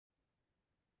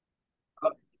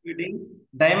Reading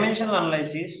dimensional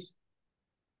analysis.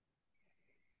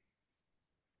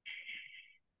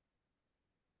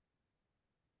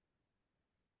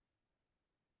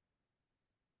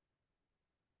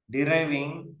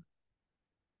 Deriving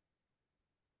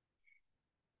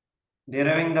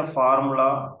the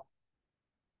formula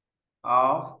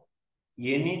of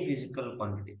any physical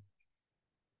quantity.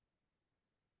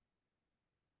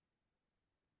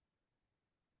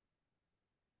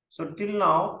 So till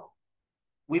now,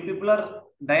 we people are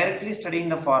directly studying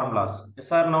the formulas.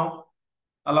 Yes or no?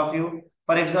 All of you.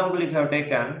 For example, if you have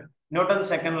taken Newton's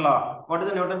second law, what is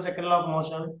the Newton's second law of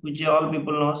motion? Which all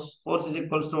people knows. Force is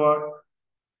equals to what?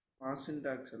 Mass into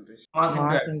acceleration. Mass into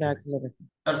Mass into acceleration. acceleration.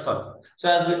 That's all. So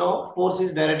as we know, force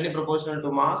is directly proportional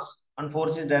to mass and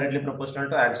force is directly proportional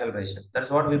to acceleration. That's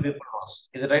what we people knows.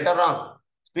 Is it right or wrong?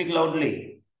 Speak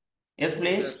loudly. Yes,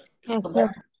 please. Yes, So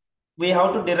we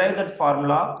have to derive that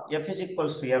formula F is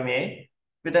equals to ma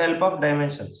with the help of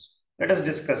dimensions. Let us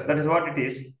discuss. That is what it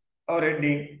is. Our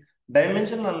heading,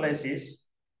 dimensional analysis,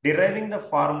 deriving the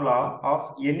formula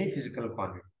of any physical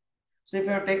quantity. So if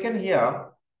you have taken here,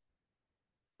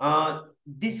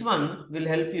 this one will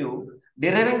help you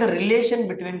deriving the relation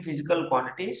between physical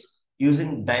quantities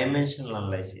using dimensional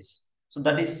analysis. So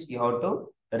that is you have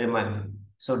to remind.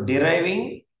 So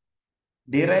deriving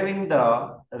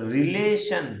the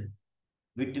relation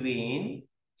between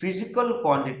physical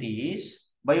quantities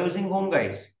by using whom,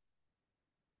 guys?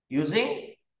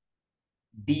 Using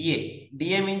DA.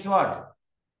 DA means what?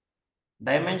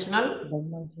 Dimensional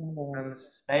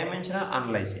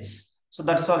analysis. So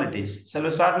that's all it is. So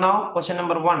we'll start now. Question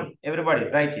number 1. Everybody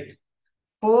write it.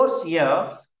 Force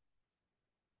F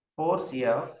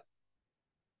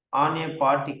on a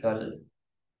particle.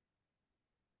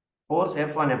 Force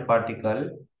F on a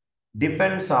particle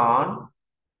depends upon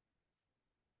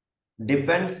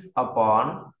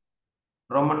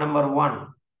Roman number 1,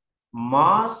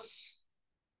 mass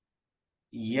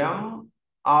m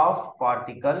of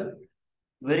particle.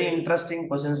 Very interesting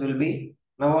questions will be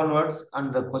now onwards,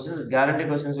 and the questions, guarantee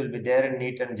questions will be there in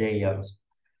NEET and JEE also.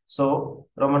 So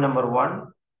Roman number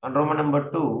 1 and Roman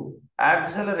number 2,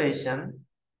 acceleration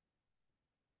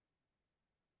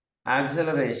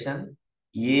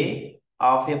A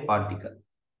of a particle.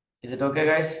 Is it okay,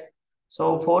 guys?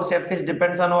 So force F is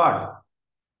depends on what?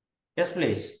 Yes,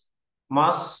 please.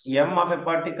 Mass m of a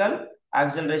particle,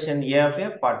 acceleration A of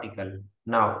a particle.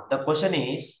 Now the question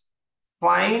is,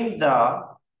 find the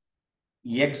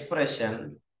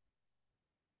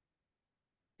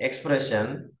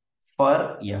expression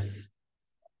for F.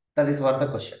 That is what the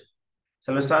question.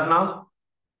 So let's start now.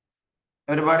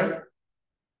 Everybody?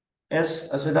 Yes,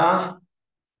 Aswita?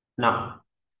 Now,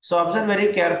 so observe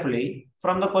very carefully.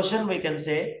 From the question we can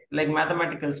say, like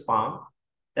mathematical form,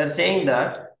 they're saying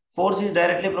that force is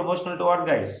directly proportional to what,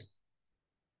 guys?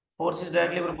 Force is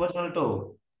directly proportional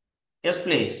to, yes,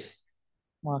 please.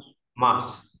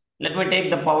 Mass. Let me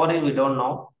take the power we don't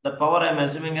know. The power I'm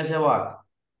assuming as a what?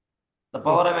 The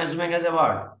power I'm assuming as a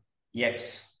what?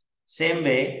 X. Same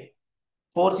way,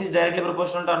 force is directly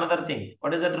proportional to another thing.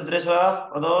 What is that,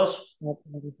 Rudreshwar? Pradosh?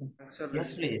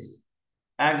 Yes, please.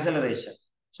 Acceleration.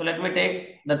 So let me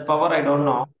take that power I don't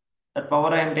know. That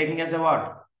power I am taking as a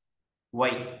what?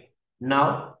 Y.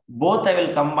 Now, both I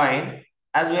will combine.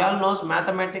 As we all know,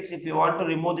 mathematics, if you want to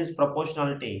remove this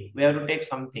proportionality, we have to take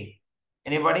something.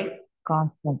 Anybody?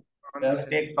 Constant. We have to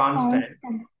take constant.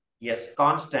 Yes,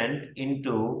 constant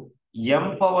into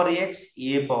m power x,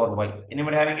 a power y.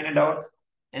 Anybody having any doubt?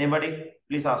 Anybody?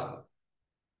 Please ask.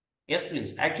 Yes,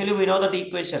 please. Actually, we know that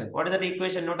equation. What is that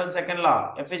equation? Newton's second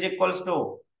law. F is equals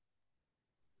to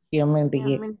M into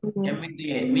A. m into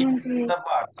a. Means it's a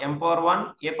part. M power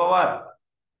 1, a power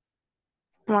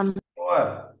 1.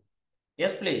 power.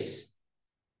 Yes, please.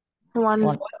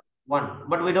 1. 1.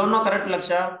 But we don't know correct,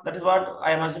 Laksha. That is what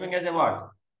I am assuming as a what?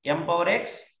 M power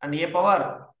x and a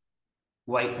power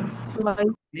y.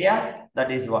 Yeah,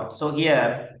 that is what. So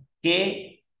here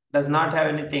k does not have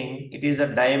anything. It is a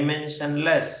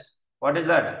dimensionless. What is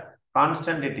that?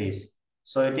 Constant it is.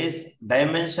 So it is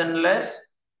dimensionless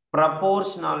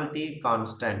proportionality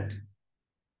constant.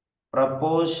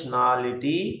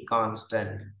 Proportionality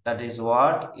constant. That is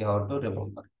what you have to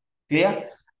remember. Clear?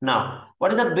 Now,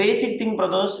 what is the basic thing,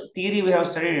 brothers? Theory we have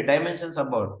studied. Dimensions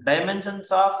about.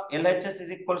 Dimensions of LHS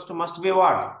is equals to must be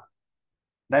what?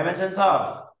 Dimensions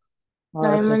of?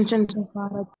 Dimensions of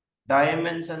RHS.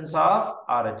 Dimensions of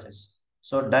RHS.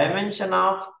 So dimension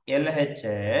of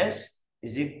LHS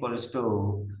is equals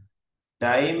to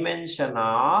dimension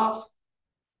of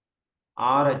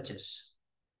RHS.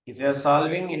 If you are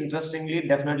solving interestingly,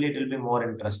 definitely it will be more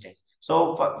interesting.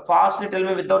 So fastly tell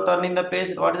me without turning the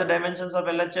page, what is the dimensions of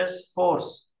LHS?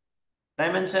 Force.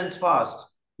 Dimensions fast.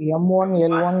 M1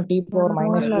 L1 T power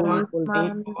minus 2 L1 equal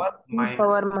T to power minus.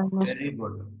 power minus. Very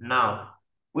good. Now,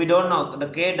 we don't know. The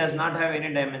K does not have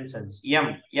any dimensions.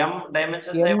 M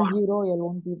dimensions I want. M0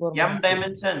 L1 T power M minus 2.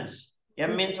 dimensions.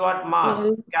 M means what? Mass.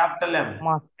 L. Capital M.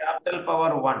 Mass. Capital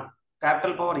power 1.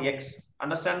 Capital power X.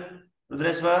 Understand?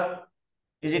 Rudreshwar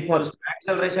is Yes, equals sir. to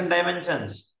acceleration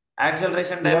dimensions.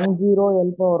 Acceleration dimensions. M0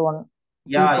 L power 1 T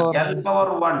Yeah, power L minus 2.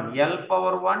 power 1. L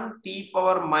power 1 T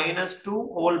power minus 2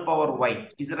 whole power Y.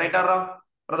 Is it right or wrong?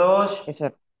 Pradosh? Yes,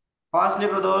 sir. Fastly,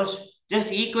 Pradosh.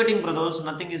 Just equating, Pradosh.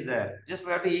 Nothing is there. Just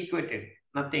we have to equate it.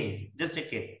 Nothing. Just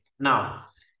check it. Now,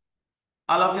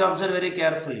 all of you observe very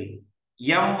carefully.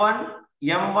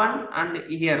 M1 and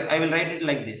here I will write it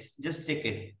like this. Just check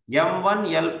it.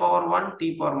 M1 L power 1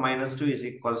 T power minus 2 is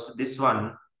equals to this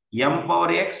one. M power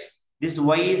X. This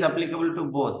Y is applicable to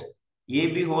both.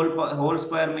 AB whole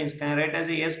square means can I write as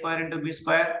a square into B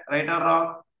square? Right or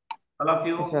wrong? All of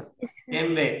you? Yes, sir.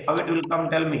 Same way. How it will come?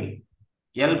 Tell me.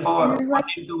 L power 1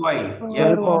 into Y. L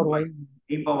L power power Y. Y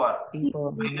T power T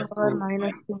power minus minus Power 2.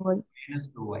 minus 2y.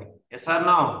 minus 2y. Yes or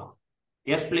no?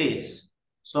 Yes, please.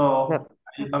 Sir. So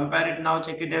I'll compare it now.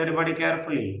 Check it everybody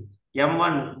carefully.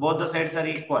 M1, both the sides are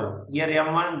equal. Here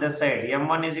M1, this side.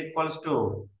 M1 is equals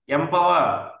to M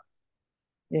power.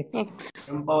 X. X.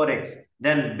 M power X.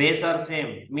 Then base are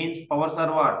same. Means powers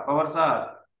are what? Powers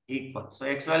are equal. So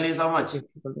X value is how much? X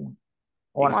equal to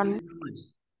X 1. value is how much?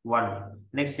 1.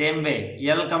 Next same way.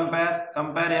 L compare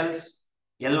L's.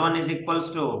 L1 is equals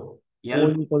to L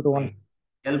O equal to 1.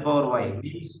 L power Y.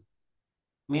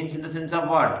 Means in the sense of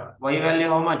what? Y value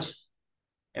how much?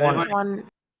 1. Everybody? 1.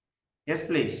 Yes,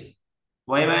 please.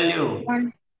 Y value.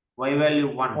 1. Y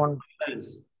value 1. 1.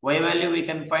 Y value we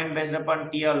can find based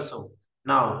upon T also.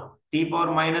 Now, T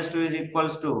power minus 2 is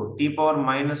equals to T power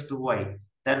minus 2y.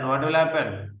 Then what will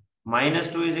happen? Minus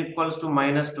 2 is equals to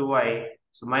minus 2y.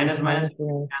 So minus Minus 2 minus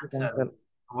 2 cancel. cancel.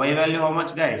 Y value how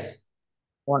much, guys?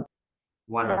 1.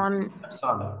 1. 1. That's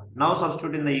all. Now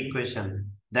substitute in the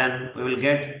equation. Then we will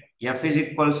get F is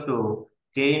equals to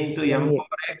K into M MA. power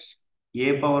X,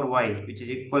 A power Y, which is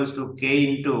equals to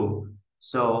K into,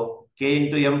 so K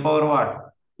into M power what?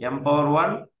 M power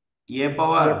 1, A A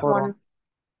power. power 1. 1.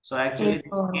 So actually A this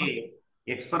power 1. K,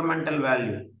 experimental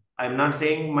value. I'm not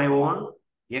saying my own.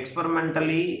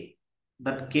 Experimentally,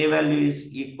 that K value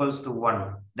is equals to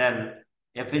 1. Then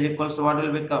F is equals to what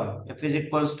will become? F is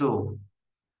equals to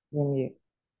MA.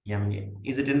 MA.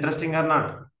 Is it interesting or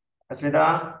not?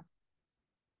 Asmita?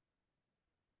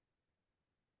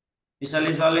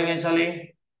 Isali solving Isali?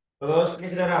 Those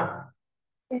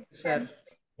Yes, sir.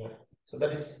 Yeah. So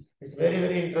that is it's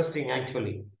very interesting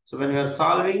actually. So when we are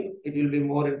solving, it will be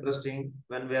more interesting.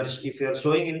 When we are if you are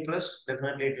showing interest,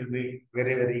 definitely it will be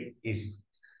very easy.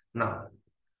 Now,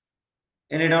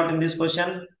 any doubt in this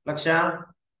question, Laksha?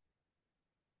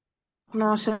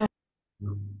 No, sir.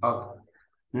 No. Okay.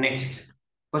 Next,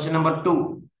 question number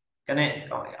 2.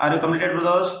 Are you completed with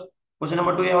those? Question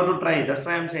number 2, you have to try. That's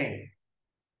why I'm saying.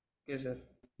 Okay, sir.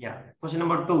 Yeah. Question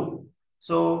number 2.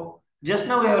 So just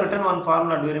now we have written one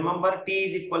formula. Do you remember? T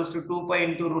is equals to 2 pi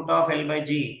into root of L by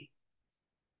G.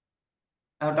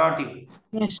 I have taught you.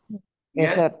 Yes. Yes,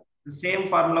 Yes. sir. The same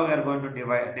formula we are going to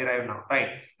derive now. Right.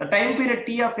 The time period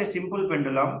T of a simple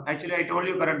pendulum. Actually, I told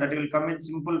you correct that it will come in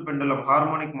simple pendulum.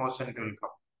 Harmonic motion it will come.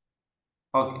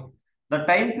 Okay. The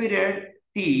time period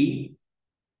T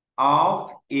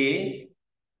of a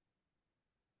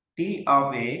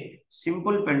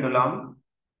simple pendulum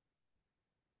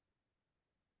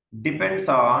depends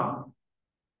upon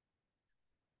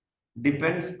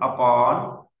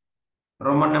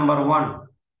Roman number 1,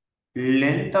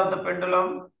 length of the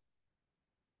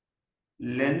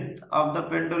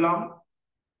pendulum,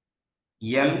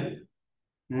 L.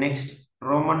 Next,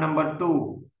 Roman number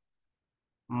 2,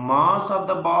 mass of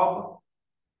the bob,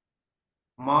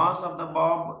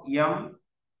 M.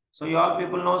 So you all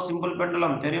people know simple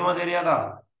pendulum. Theriyuma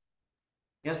theriyada?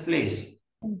 Yes, please.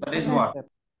 That is what.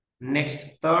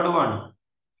 Next, third one,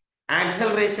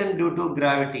 acceleration due to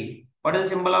gravity. What is the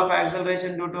symbol of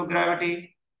acceleration due to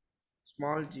gravity?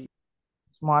 Small g.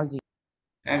 Small g.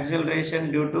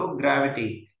 Acceleration due to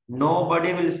gravity.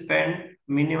 Nobody will spend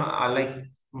minimum like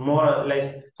more or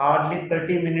less hardly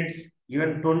 30 minutes,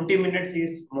 even 20 minutes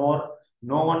is more.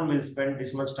 No one will spend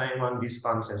this much time on these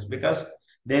concepts because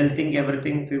they'll think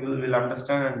everything people will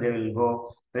understand and they will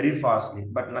go very fastly.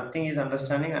 But nothing is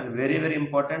understanding and very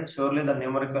important. Surely the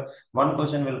numerical one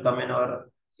question will come in our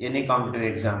any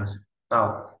competitive exams.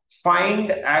 Now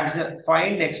find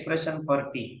expression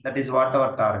for T. That is what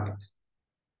our target.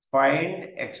 Find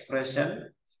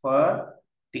expression for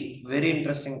T. Very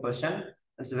interesting question.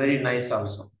 It's very nice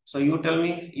also. So you tell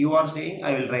me if you are saying,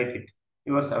 I will write it.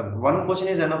 Yourself. One question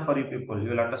is enough for you people. You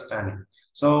will understand it.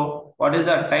 So what is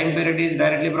that? Time period is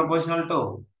directly proportional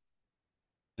to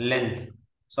length.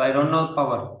 So I don't know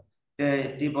power.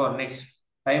 T power next.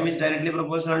 Time is directly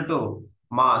proportional to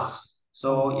mass.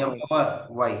 So m power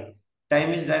y.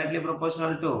 Time is directly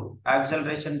proportional to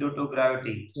acceleration due to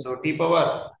gravity. So T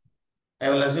power, I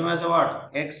will assume as a what?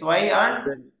 X, Y, and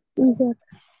Z.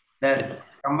 then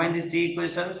combine these two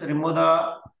equations, remove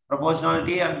the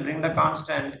proportionality and bring the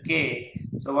constant K.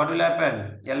 So what will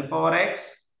happen? L power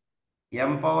X,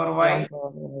 M power Y,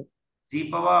 G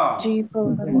power. G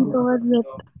power Z.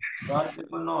 So all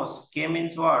people knows K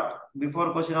means what?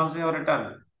 Before question also you have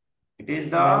written. It is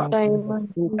the Time.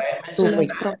 dimension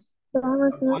times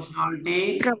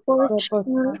proportionality.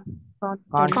 Proportional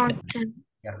Constant. constant.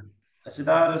 Yeah.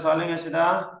 Aswita, resolving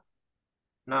Aswita.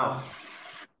 Now,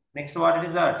 next what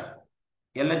is that?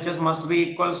 LHS must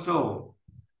be equals to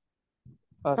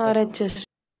RHS.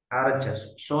 RHS.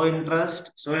 Show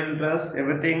interest,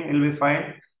 everything will be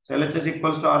fine. So LHS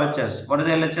equals to RHS. What is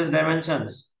the LHS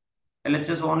dimensions?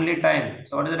 LHS only time.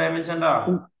 So what is the dimension?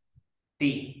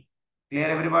 T. Clear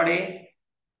everybody?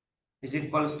 Is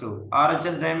equals to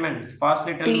RHS dimensions.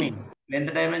 Fastly tell me.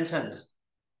 Length dimensions.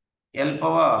 L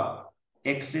power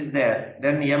X is there.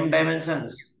 Then M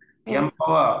dimensions. M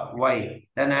power Y.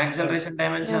 Then acceleration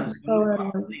dimensions.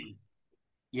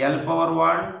 L power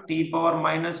 1, T power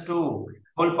minus 2,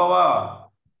 whole power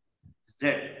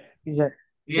Z. Z.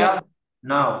 Yeah.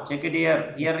 Now check it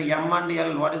here. Here M and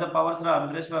L. What is the powers?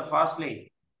 Rudreshwar,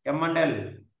 fastly. M and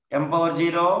L. M power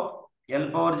 0, L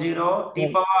power 0,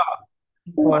 T power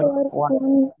 1.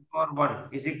 Power 1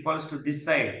 is equals to this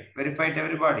side. Verify it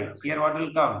everybody. Here what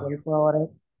will come? L power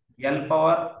X. L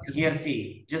power, here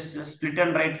see. Just split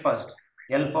and write first.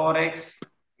 L power X,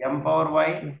 M power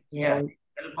Y. Here.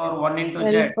 L power 1 into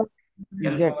Z.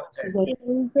 L power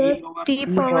Z. T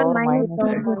power minus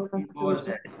T power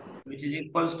Z, which is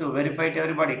equals to, verify it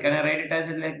everybody. Can I write it as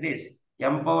like this?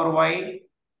 M power Y,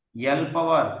 L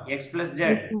power X plus Z.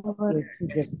 X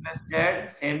plus Z,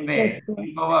 same way.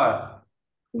 T power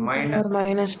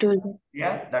minus 2.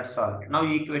 Yeah, that's all. Now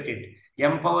equate it.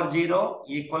 M power 0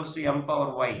 equals to M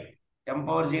power Y. M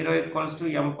power 0 equals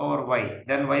to M power Y.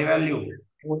 Then Y value?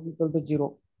 Y equal to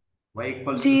 0. Y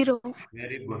equals 0. to 0.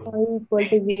 Very good. Equal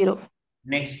to 0.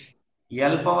 Next,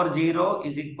 L power 0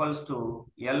 is equals to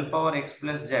L power X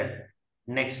plus Z.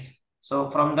 Next, so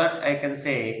from that I can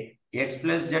say X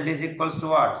plus Z is equals to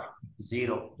what?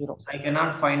 0. So I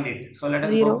cannot find it. So let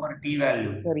us go for T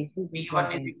value.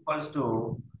 T1 is equals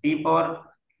to T power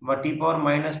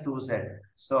minus 2Z.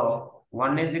 So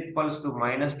 1 is equals to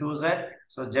minus 2Z.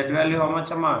 So Z value how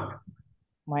much, Amma?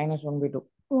 Minus 1 by 2.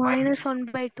 Minus 1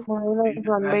 by 2. Minus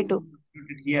 1 by 2. Substitute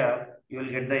it here, you will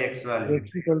get the X value.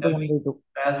 X equal to 1 by 2.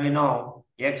 As we know,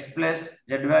 X plus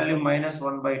Z value minus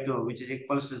 1 by 2, which is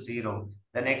equals to 0.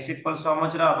 Then X equals to how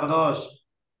much, Pradosh?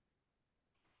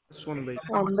 1 by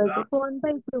 1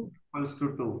 by 2. Equals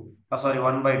to 2. Sorry,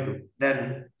 1 by 2.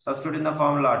 Then substitute in the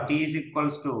formula. T is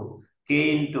equals to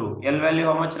K into L value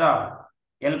how much,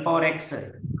 L power X.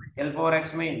 L power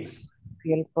X means?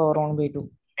 L power 1 by 2.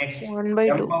 Next, 1 by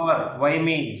M 2. power Y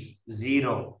means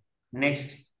 0.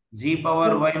 Next, G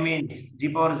power Y means, G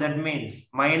power Z means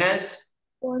minus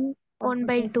 1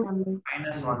 by 2.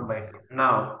 minus 1 by 2.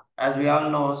 Now, as we all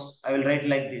know, I will write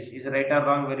like this. Is it right or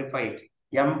wrong? Verify it.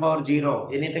 M power 0.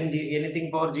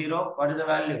 Anything power 0. What is the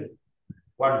value?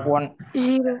 1. 1.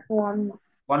 0. 1.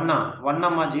 1 na. 1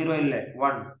 na 0 ille.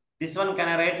 1. This one can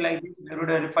I write like this? We will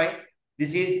verify.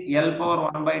 This is L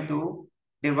power 1 by 2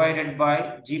 divided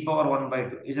by G power 1 by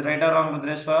 2. Is it right or wrong,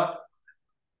 Rudreshwar?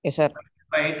 Yes, sir.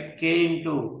 Right. K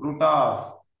into root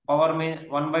of power means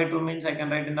 1 by 2 means I can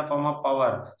write in the form of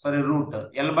power. Sorry, root.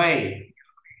 L by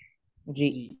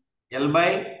G. L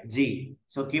by G.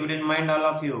 So keep it in mind, all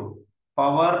of you.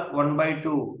 Power 1 by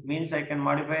 2 means I can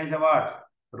modify as a what?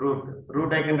 Root.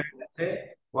 Root I can write as a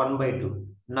 1 by 2.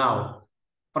 Now,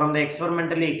 from the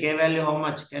experimentally, K value how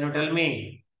much? Can you tell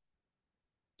me?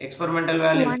 Experimental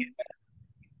value. 1.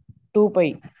 2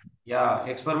 pi. Yeah,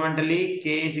 experimentally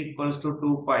K is equals to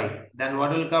 2 pi. Then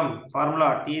what will come?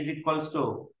 Formula T is equals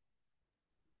to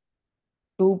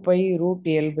 2 pi root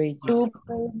L by G. 2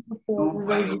 2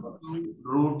 pi into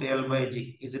root L by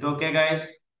G. Is it okay, guys?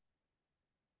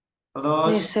 For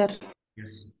those? Yes, sir.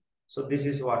 Yes. So this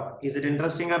is what? Is it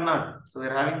interesting or not? So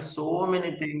we're having so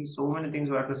many things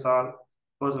we have to solve.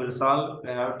 Of course, we'll solve. We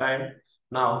have time.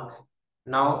 Now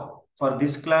for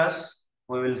this class,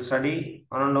 we will study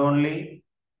one and only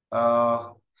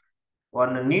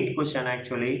one NEET question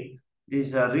actually.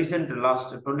 This recent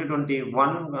last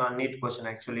 2021 NEET question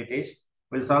actually it is.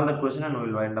 We'll solve that question and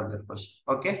we'll wind up that question.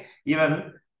 Okay.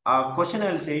 Even question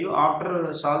I will say you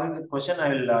after solving the question I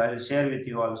will share with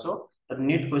you also the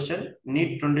NEET question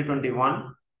NEET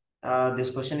 2021.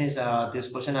 This question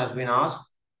has been asked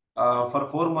for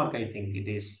 4 mark. I think it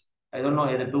is. I don't know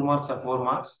either 2 marks or 4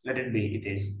 marks. Let it be. It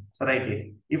is. So write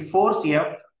it. If force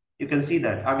F, you can see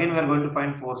that again we are going to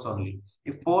find force only.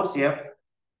 If force F,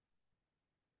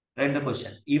 write the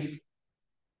question. If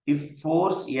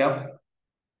force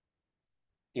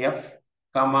F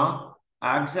comma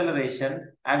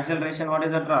acceleration what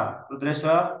is that?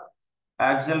 Rudreshwar,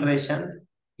 acceleration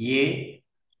A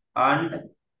and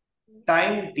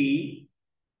time T.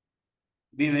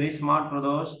 Be very smart,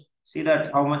 Pradosh. See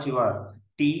that how much you are.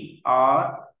 T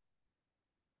are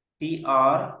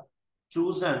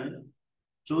chosen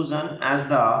as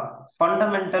the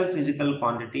fundamental physical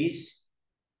quantities.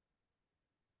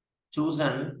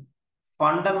 Chosen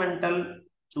fundamental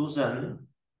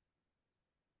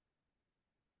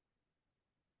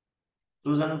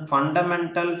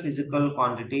physical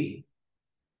quantity.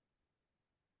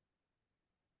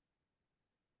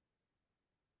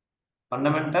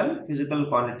 Fundamental physical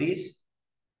quantities.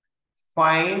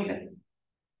 Find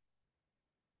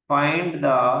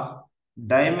the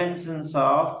dimensions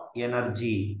of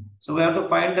energy. So we have to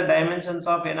find the dimensions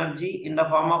of energy in the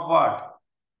form of what?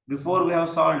 Before we have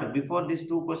solved, before these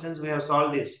 2 questions we have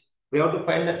solved this. We have to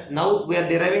find that. Now we are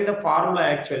deriving the formula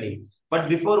actually. But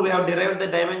before we have derived the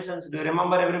dimensions, do you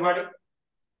remember everybody?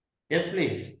 Yes,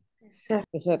 please. Yes,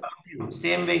 sir.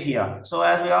 Same way here. So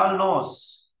as we all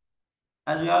knows,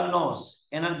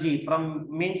 energy from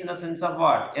means in the sense of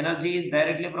what? Energy is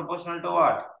directly proportional to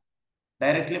what?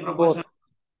 Directly proportional.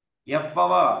 F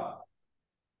power.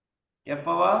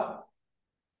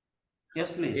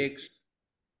 Yes, please. X.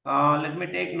 Let me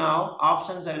take now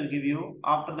options I will give you.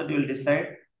 After that you will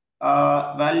decide.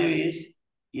 Value is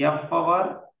F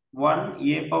power 1,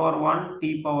 A power 1,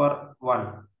 T power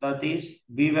 1. That is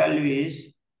B value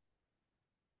is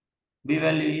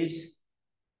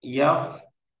F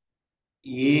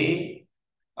A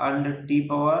and T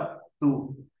power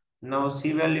 2. Now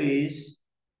C value is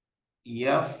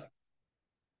F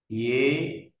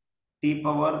A T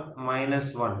power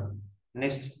minus 1.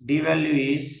 Next D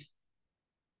value is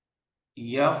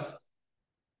F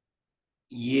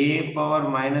A power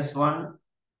minus 1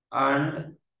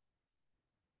 and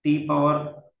T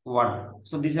power 1.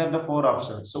 So these are the 4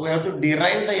 options. So we have to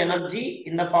derive the energy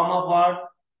in the form of what?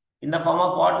 In the form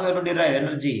of what we have to derive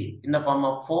energy? In the form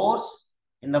of force,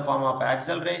 in the form of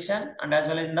acceleration, and as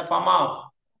well as in the form of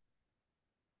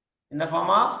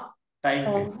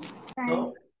time.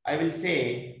 So I will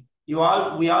say we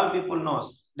all people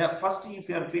knows that first if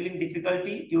you are feeling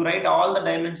difficulty, you write all the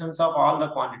dimensions of all the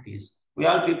quantities. We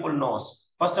all people knows.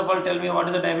 First of all, tell me what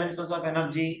is the dimensions of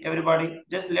energy, everybody.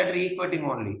 Just letter equating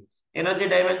only. Energy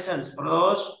dimensions for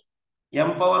those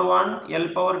m power 1, L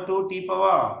power 2, T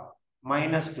power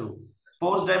minus 2.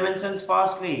 Force dimensions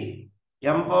fastly.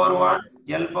 M power 1,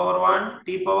 L power 1,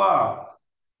 T power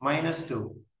minus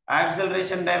 2.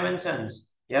 Acceleration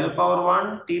dimensions L power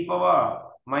 1, T power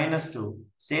minus 2.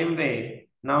 Same way.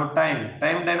 Now time.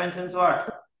 Time dimensions what?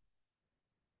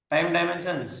 Time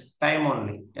dimensions. Time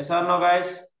only. Yes or no,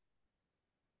 guys?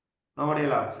 Nobody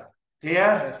will answer.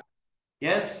 Clear?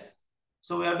 Yes?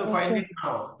 So we have to find it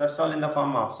now. That's all in the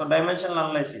form of. So dimensional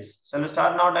analysis. Shall we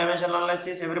start now dimensional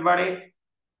analysis, everybody?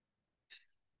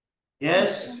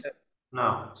 Yes?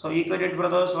 Now. So equated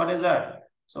brothers, what is that?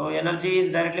 So energy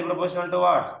is directly proportional to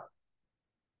what?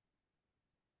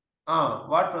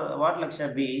 What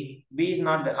Laksha? B? B is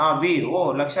not there. B.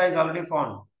 Oh, Laksha is already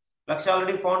found. Laksha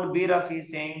already found B, Rasi is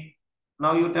saying.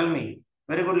 Now you tell me.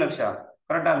 Very good, Laksha.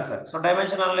 Correct answer. So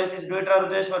dimensional analysis, do it,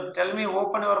 Rudeshwar. Tell me,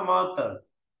 open your mouth.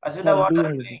 Aswita, what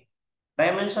are you doing?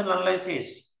 Dimensional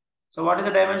analysis. So what is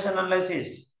the dimensional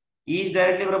analysis? E is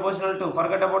directly proportional to,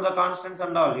 forget about the constants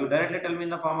and all. You directly tell me in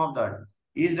the form of that.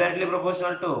 E is directly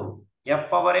proportional to F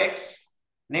power X.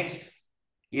 Next,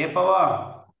 A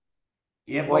power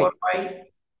Y.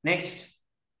 Next,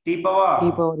 T power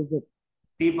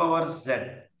Z.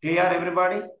 Clear,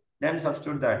 everybody? Then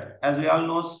substitute that. As we all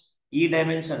know, E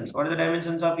dimensions. What are the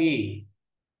dimensions of E?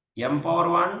 M power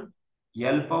 1,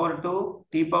 L power 2,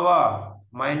 T power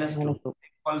minus 2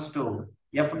 equals to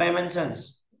F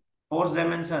dimensions. Force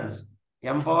dimensions.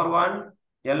 M power 1,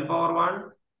 L power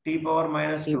 1, T power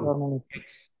minus 2.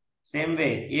 X. Same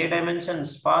way. A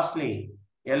dimensions fastly.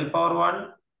 L power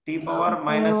 1, T power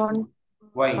minus 2.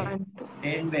 Y.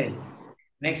 Same way.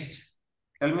 Next.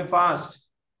 Tell me fast.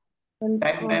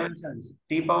 Time dimensions.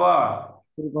 T power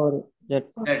Z.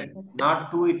 Z.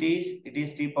 Not 2 it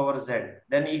is t power z.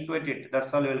 Then equate it.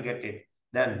 That's all you will get it.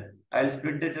 Then I'll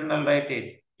split it and I'll write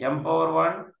it. M power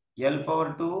 1, L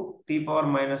power 2, t power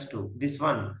minus 2. This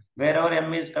one, wherever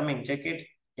m is coming, check it.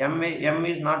 M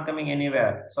is not coming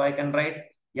anywhere. So I can write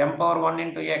m power 1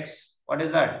 into x. What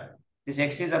is that? This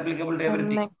x is applicable to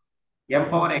everything. M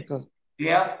power x. Okay.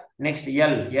 Clear? Next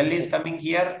L. L is coming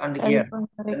here and here.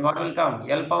 Then what will come?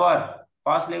 L power.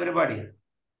 Fastly everybody.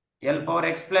 L power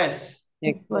x plus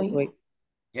X plus Y.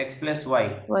 x plus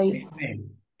y. Y. Same way.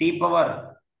 T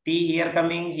power. T here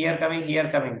coming, here coming, here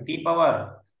coming. T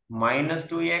power minus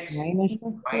 2x Minus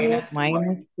minus 2y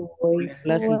minus 2Y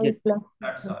plus Z.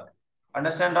 That's all.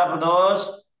 Understand,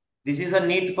 those? This is a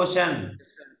NEET question.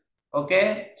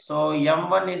 Okay. So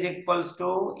m1 is equals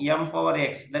to m power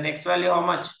x. Then x value how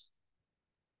much?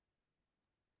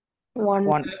 1.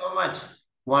 1. How much?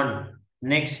 1.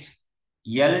 Next,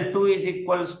 L2 is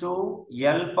equals to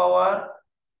L power,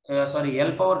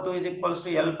 L power 2 is equals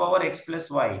to L power x plus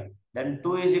y. Then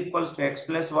 2 is equals to x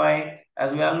plus y.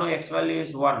 As we all know, x value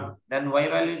is 1. Then y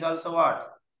value is also what?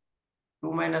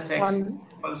 2 minus x 1.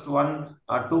 equals to 1,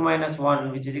 or 2 minus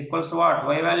 1, which is equals to what?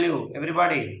 Y value,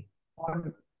 everybody.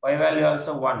 1. Y value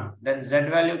also 1. Then z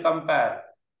value compare.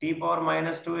 T power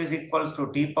minus 2 is equals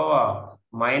to t power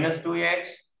minus 2x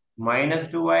minus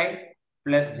 2y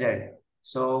plus z.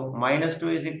 So minus 2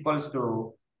 is equals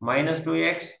to minus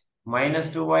 2x minus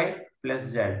 2y plus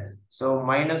z. So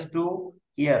minus 2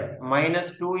 here,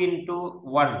 minus 2 into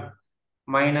 1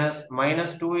 minus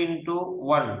 2 into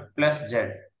 1 plus z.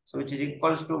 So which is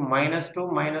equals to minus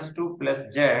 2 plus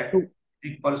z 2.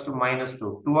 equals to minus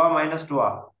 2. 2 or minus 2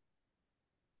 or?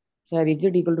 Sir, is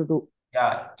it equal to 2?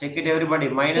 Yeah, check it everybody.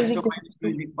 Minus Is 2 equal minus 2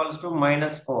 is equals to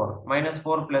minus 4. Minus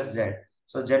 4 plus z.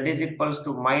 So z is equals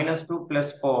to minus 2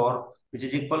 plus 4, which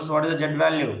is equals to what is the z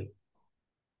value?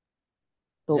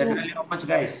 2. Z value how much,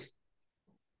 guys?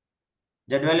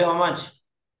 Z value how much?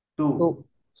 2. 2.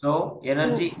 So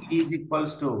energy is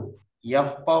equals to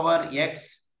F power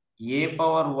x, A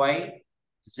power y,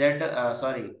 Z,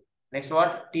 next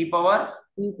what? T power?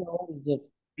 T power Z.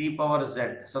 T power Z.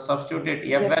 So substitute it.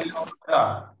 Z. F value how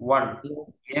much? 1.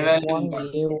 A value 1, 1.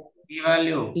 A, P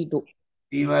value? T2.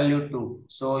 P value 2.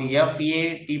 So F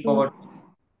A T power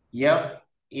 2. F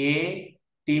A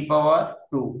T power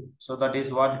 2. So that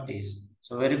is what it is.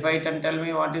 So verify it and tell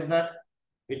me what is that?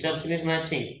 Which option is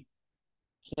matching?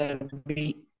 Sir,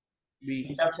 B. B.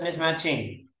 Which option is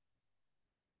matching?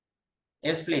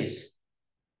 Yes, please.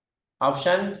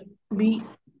 Option? B.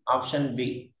 Option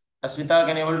B. Aswita,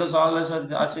 can you able to solve this with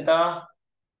Aswita?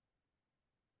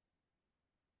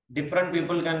 Different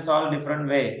people can solve different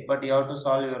way, but you have to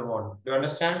solve your own. Do you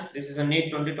understand? This is a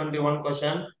NEET 2021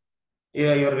 question.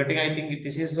 Yeah, you are getting, I think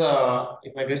this is,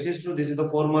 if my guess is true, this is the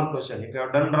 4-mark question. If you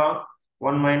have done wrong,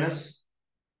 1 minus.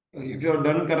 If you have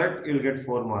done correct, you'll get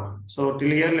 4 mark. So till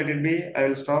here, let it be. I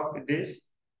will stop with this.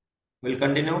 We'll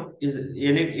continue. Is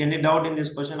any doubt in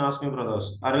this question? Ask me,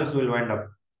 brothers, or else we'll wind up.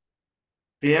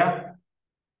 Clear?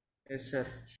 Yes, sir.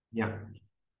 Yeah.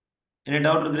 Any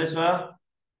doubt, Rudreshwa?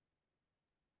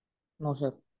 No,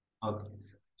 sir. Okay.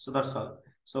 So that's all.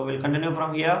 So we'll continue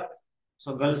from here.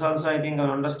 So girls also, I think, will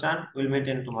understand. We'll meet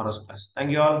in tomorrow's class.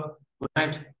 Thank you all. Good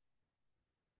night.